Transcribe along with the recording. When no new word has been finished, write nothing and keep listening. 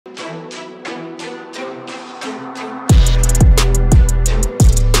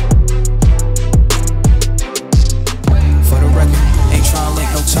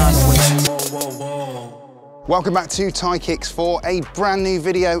Welcome back to Ty Kix for a brand new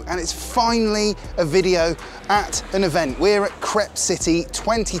video, and it's finally a video at an event. We're at CREPE City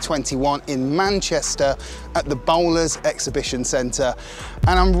 2021 in Manchester at the Bowlers Exhibition Centre,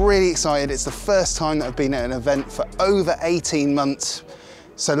 and I'm really excited. It's the first time that I've been at an event for over 18 months.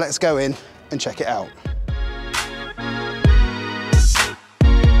 So let's go in and check it out.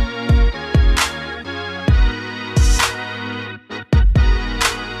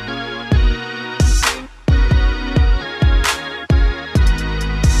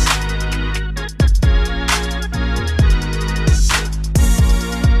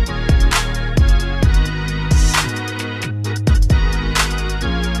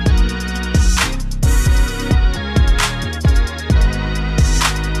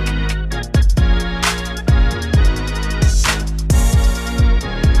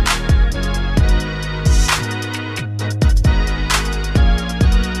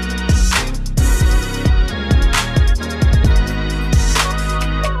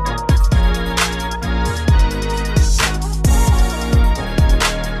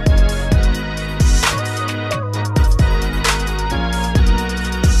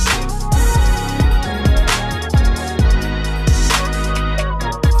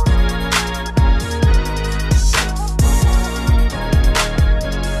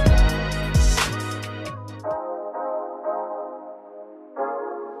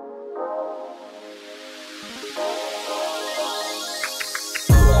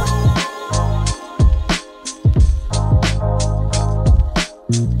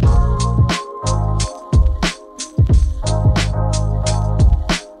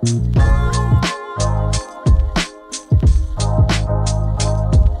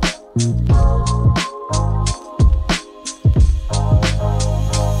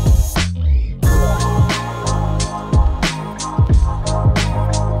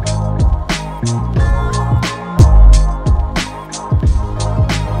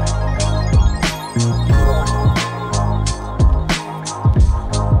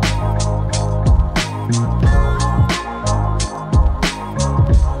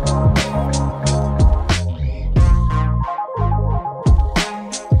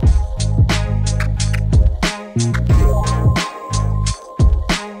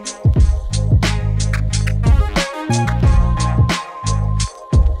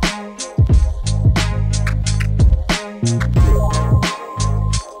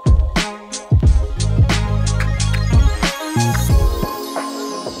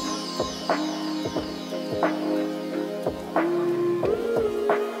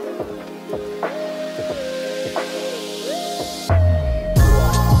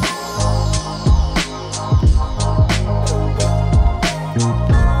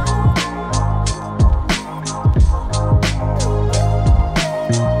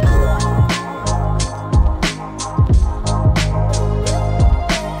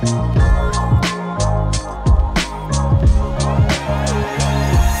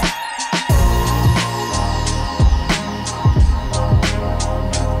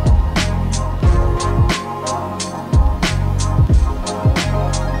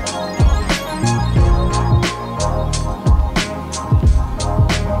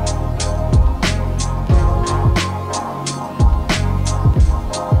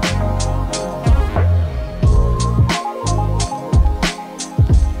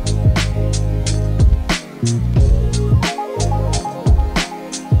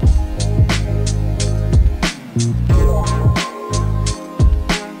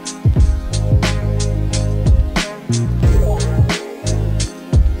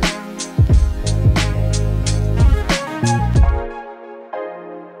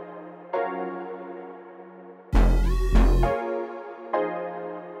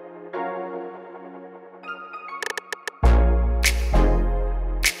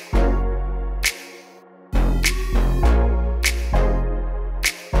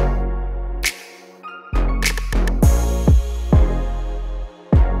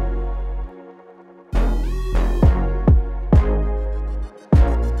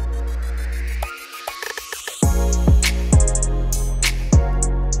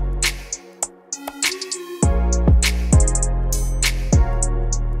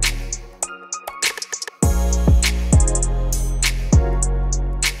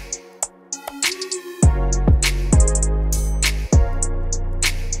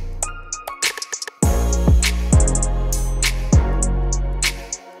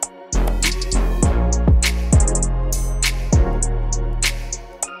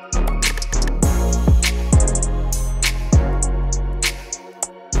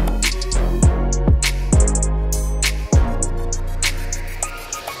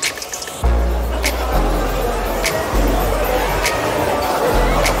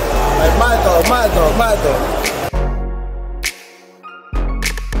 Mado.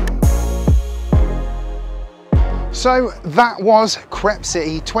 So that was CREPE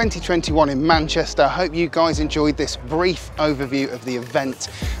City 2021 in Manchester. I hope you guys enjoyed this brief overview of the event.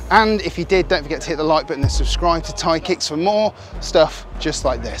 And if you did, don't forget to hit the like button and subscribe to Ty Kix for more stuff just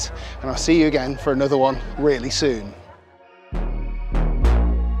like this. And I'll see you again for another one really soon.